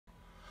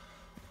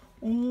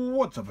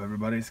What's up,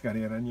 everybody?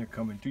 Scotty Aranya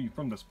coming to you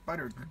from the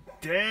Spider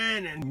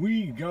Den, and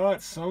we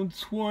got some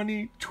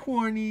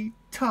 2020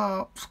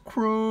 Topps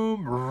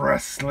Chrome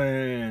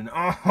Wrestling.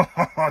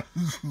 Oh,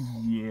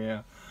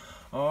 yeah.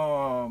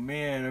 Oh,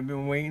 man, I've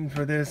been waiting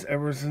for this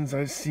ever since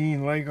I've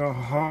seen Like a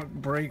Hawk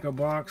break a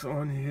box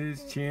on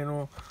his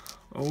channel.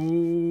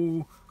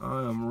 Oh,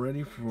 I'm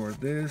ready for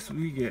this.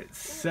 We get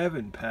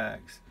 7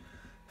 packs.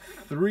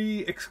 3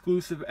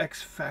 exclusive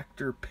X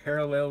Factor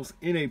parallels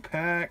in a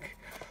pack.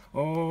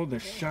 Oh, the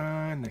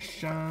shine, the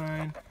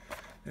shine.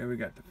 There we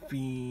got the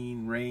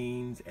Fiend,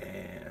 Reigns,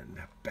 and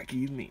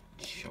Becky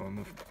Lynch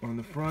on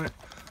the front.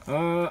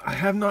 I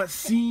have not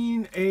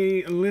seen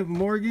a Liv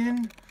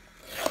Morgan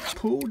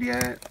pulled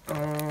yet.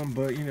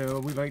 But you know,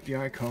 we like the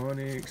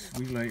Iconics.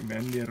 We like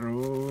Mandy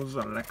Rose,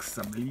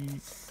 Alexa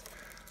Bliss.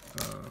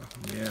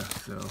 Yeah,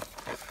 so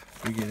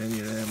if we get any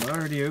of them. I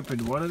already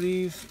opened one of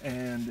these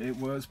and it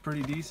was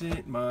pretty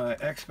decent. My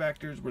X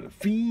Factors were the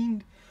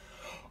Fiend,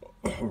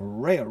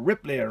 Rhea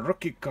Ripley, a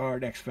rookie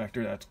card X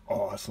Factor, that's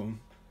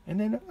awesome, and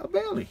then a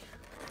Bailey,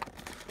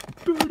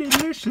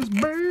 bootylicious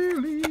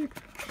Bailey,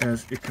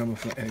 as it comes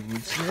from Egg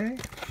would say.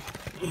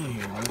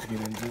 And let's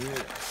get into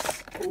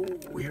this.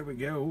 Oh, here we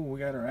go. We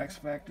got our X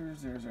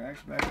Factors. There's our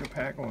X Factor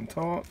pack on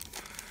top.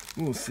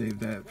 We'll save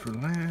that for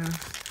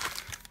last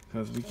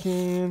because we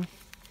can.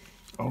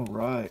 All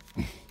right,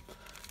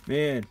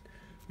 man.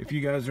 If you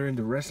guys are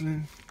into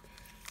wrestling,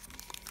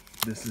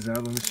 this is out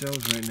on the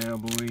shelves right now,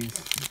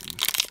 boys.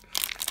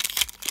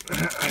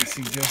 I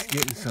suggest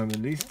getting some, at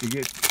least to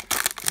get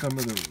some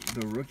of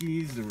the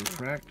rookies, the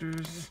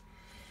refractors.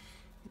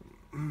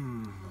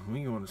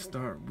 We're going to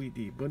start with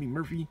the Buddy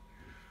Murphy.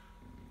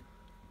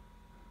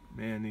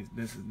 Man,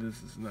 this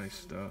is nice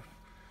stuff.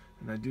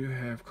 And I do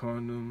have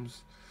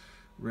condoms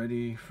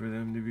ready for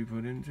them to be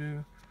put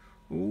into.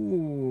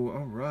 Ooh,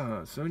 all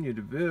right, Sonya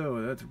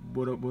Deville. That's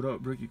what up,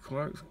 Ricky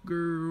Clark's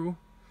girl.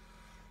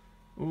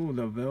 Oh,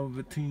 the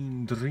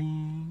Velveteen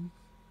Dream.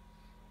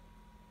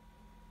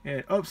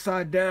 And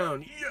upside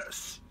down,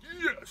 yes,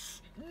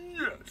 yes,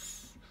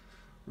 yes.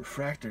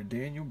 Refractor,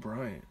 Daniel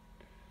Bryan.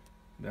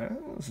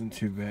 That wasn't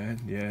too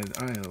bad. Yeah,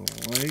 I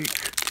like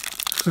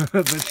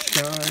the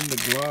shine, the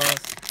gloss.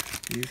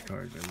 These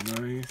cards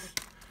are nice.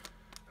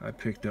 I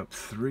picked up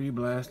 3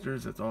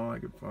 blasters. That's all I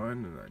could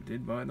find, and I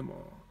did buy them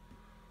all.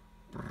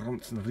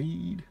 Bronson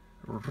Reed,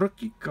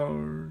 rookie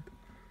card.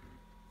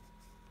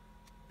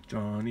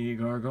 Johnny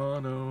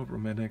Gargano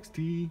from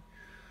NXT.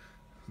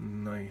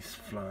 Nice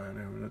flying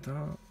over the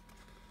top,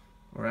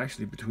 or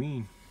actually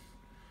between.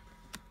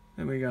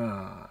 Then we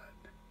got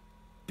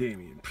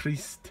Damian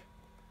Priest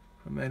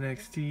from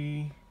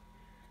NXT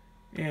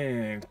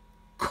and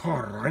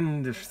Carl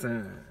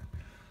Anderson.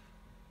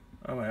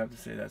 I would have to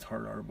say that's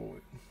Hard R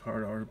Boy.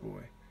 Hard R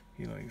Boy.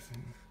 He likes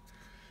him.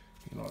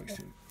 He likes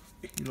him.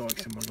 He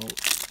likes him a lot.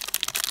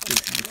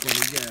 Thinks he's a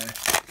funny guy.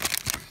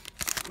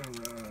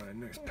 Alright,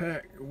 next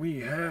pack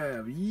we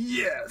have,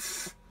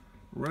 yes,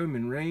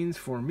 Roman Reigns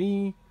for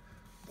me.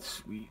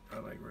 Sweet, I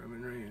like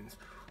Roman Reigns.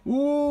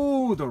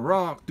 Ooh, The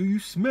Rock, do you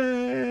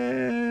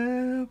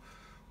smell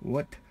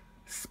what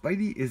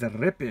Spidey is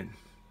ripping?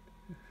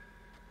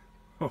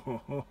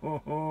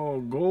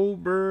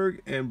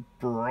 Goldberg and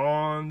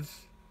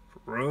Bronze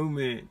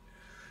Roman.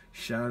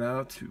 Shout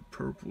out to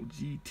Purple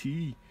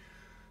GT.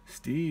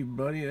 Steve,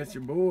 buddy, that's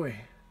your boy.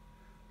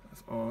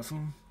 That's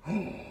awesome.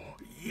 Oh,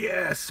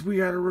 yes, we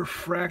got a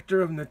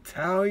refractor of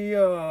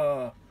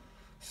Natalia.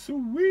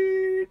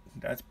 Sweet.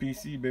 That's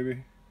PC,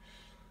 baby.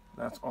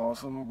 That's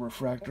awesome.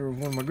 Refractor of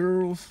one of my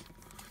girls.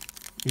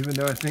 Even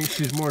though I think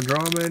she's more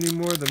drama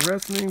anymore than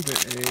wrestling, but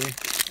hey,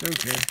 it's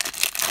okay.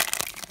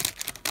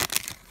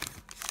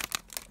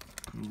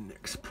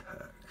 Next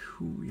pack.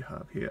 Who we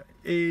have here?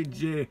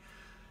 AJ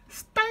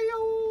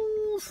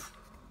Styles.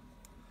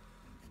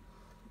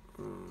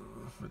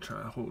 I'll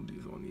try to hold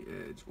these on the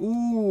edge.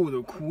 Ooh,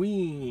 the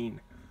Queen.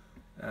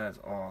 That's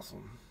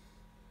awesome.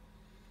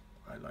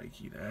 I like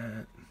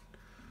that.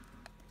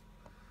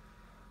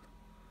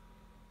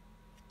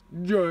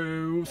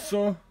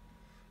 Josa.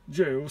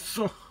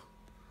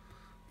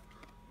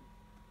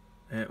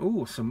 And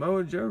ooh,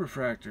 Samoa Joe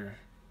refractor.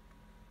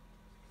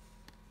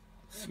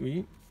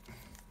 Sweet.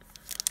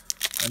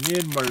 I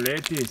need more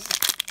lettuce.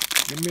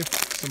 Give me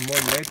some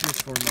more lettuce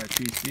for my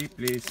PC,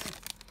 please.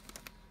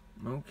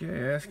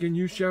 Okay, asking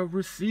you shall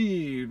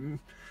receive.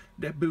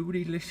 That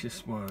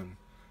bootylicious one.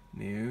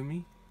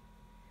 Naomi.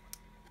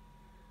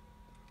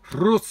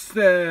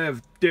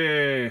 Rusev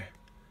Day.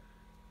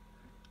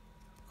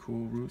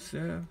 Cool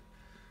Rusev.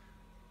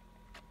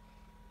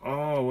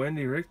 Oh,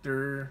 Wendy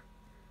Richter.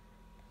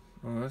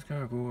 Oh, that's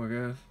kind of cool, I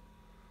guess.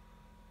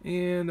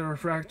 And the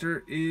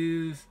refractor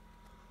is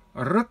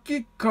a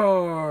rookie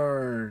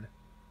card.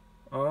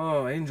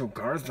 Oh, Angel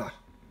Garza.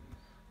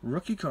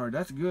 Rookie card,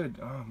 that's good.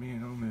 Oh,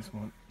 man, I'll miss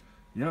one.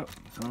 Yep,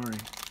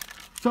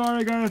 sorry,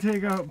 I gotta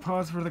take out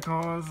pause for the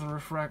cause. The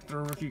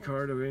refractor rookie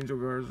card of Angel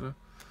Garza.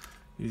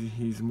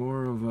 He's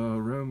more of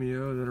a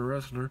Romeo than a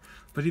wrestler,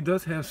 but he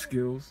does have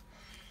skills,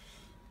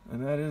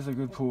 and that is a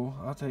good pull.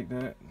 I'll take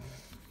that.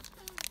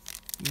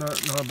 Not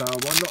a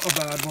bad one. Not a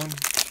bad one.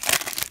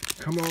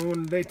 Come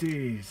on,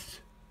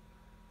 ladies.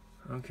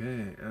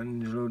 Okay,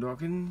 Angelo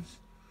Dawkins.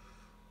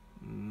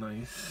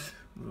 Nice.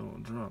 Little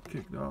drop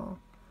kick doll.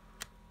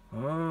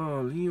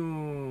 Oh,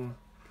 Leo.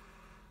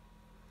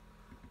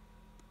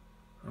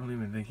 I don't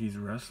even think he's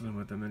wrestling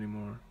with them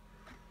anymore.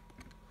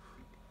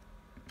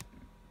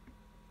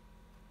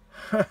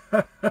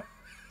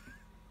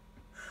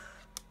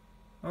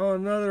 Oh,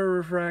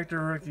 another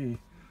Fractor rookie.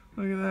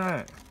 Look at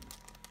that.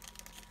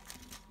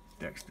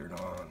 Dexter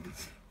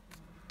Dons.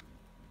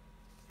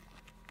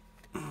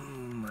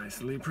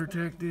 Nicely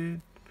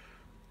protected.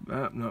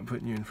 Not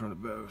putting you in front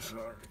of Bo,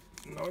 sorry.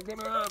 Not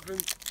gonna happen.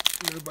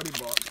 Nobody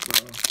blocks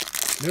Bo.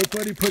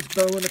 Nobody puts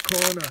Bo in the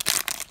corner.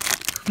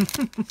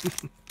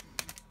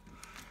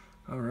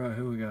 Alright,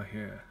 who we got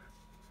here?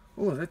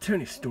 Oh, is that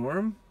Tony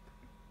Storm?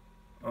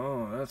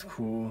 Oh, that's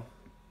cool.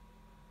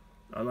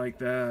 I like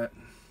that.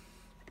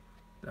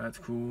 That's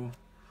cool.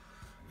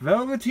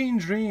 Velveteen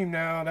Dream,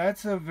 now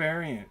that's a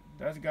variant.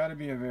 That's got to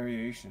be a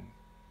variation.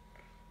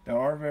 There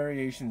are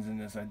variations in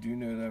this. I do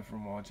know that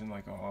from watching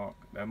Like a Hawk.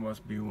 That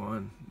must be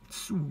one.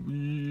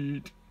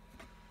 Sweet.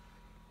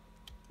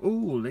 Oh,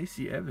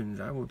 Lacey Evans.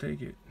 I will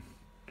take it.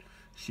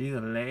 She's a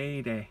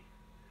lady.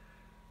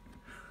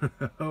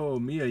 Oh,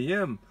 Mia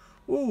Yim.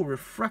 Oh,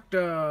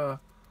 Refractor.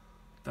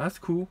 That's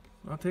cool.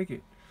 I'll take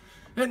it.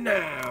 And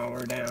now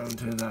we're down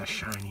to the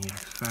shiny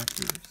X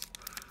Factors.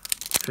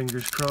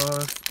 Fingers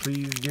crossed.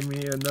 Please give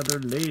me another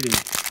lady.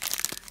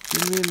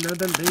 Give me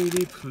another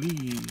lady,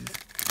 please.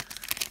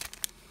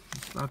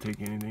 I'll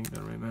take anything.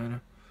 Doesn't really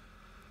matter.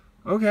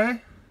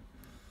 Okay.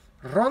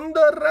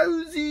 Ronda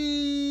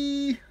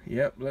Rousey.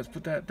 Yep. Let's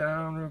put that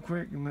down real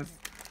quick and let's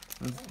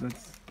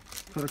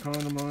put a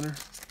condom on her.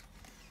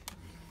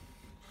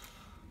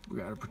 We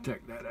gotta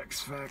protect that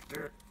X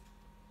Factor.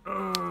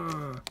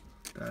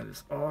 That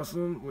is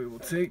awesome. We will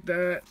take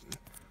that.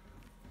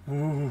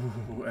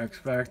 Ooh, X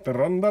Factor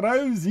Ronda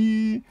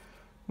Rousey.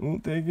 We'll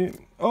take it.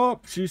 Oh,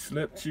 she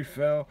slipped. She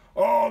fell.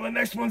 Oh, the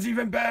next one's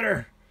even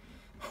better.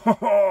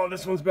 Oh,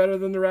 this one's better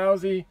than the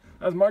Rousey.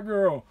 That's my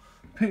girl,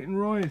 Peyton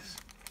Royce.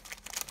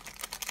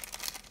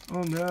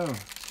 Oh no.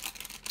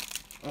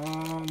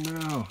 Oh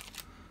no.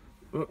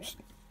 Oops.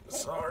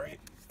 Sorry.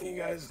 You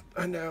guys,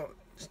 I know,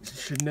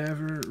 should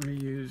never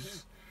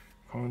reuse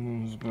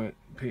condoms, but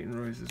Peyton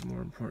Royce is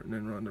more important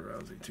than Ronda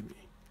Rousey to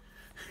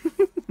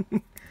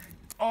me.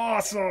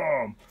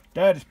 Awesome!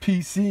 That is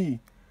PC.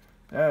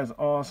 That is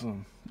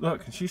awesome.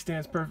 Look, she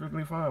stands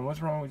perfectly fine.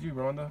 What's wrong with you,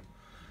 Ronda?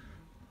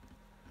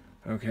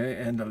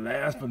 Okay, and the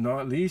last but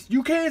not least,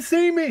 you can't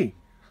see me!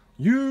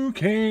 You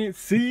can't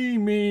see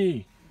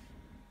me!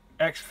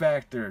 X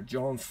Factor,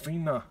 John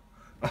Cena.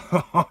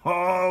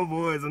 Oh,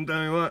 boys, I'm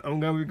telling you what, I'm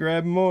gonna be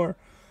grabbing more.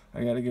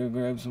 I gotta go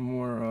grab some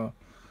more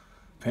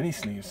penny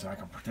sleeves so I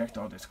can protect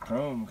all this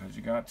chrome, because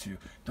you got to.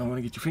 Don't want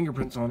to get your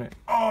fingerprints on it.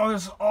 Oh,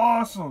 this is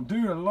awesome,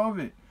 dude. I love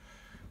it.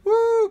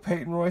 Woo!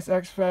 Peyton Royce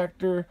X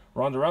Factor,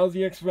 Ronda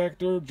Rousey X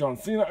Factor, John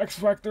Cena X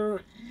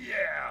Factor.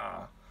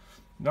 Yeah!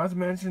 Not to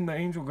mention the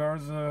Angel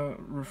Garza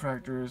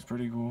refractor is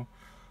pretty cool.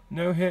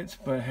 No hits,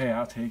 but hey,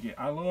 I'll take it.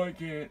 I like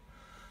it.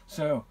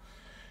 So,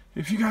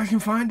 if you guys can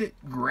find it,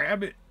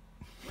 grab it.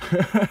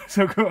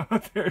 So go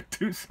out there,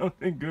 do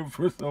something good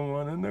for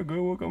someone, and the good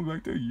will come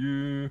back to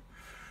you.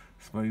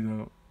 Spidey's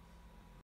out.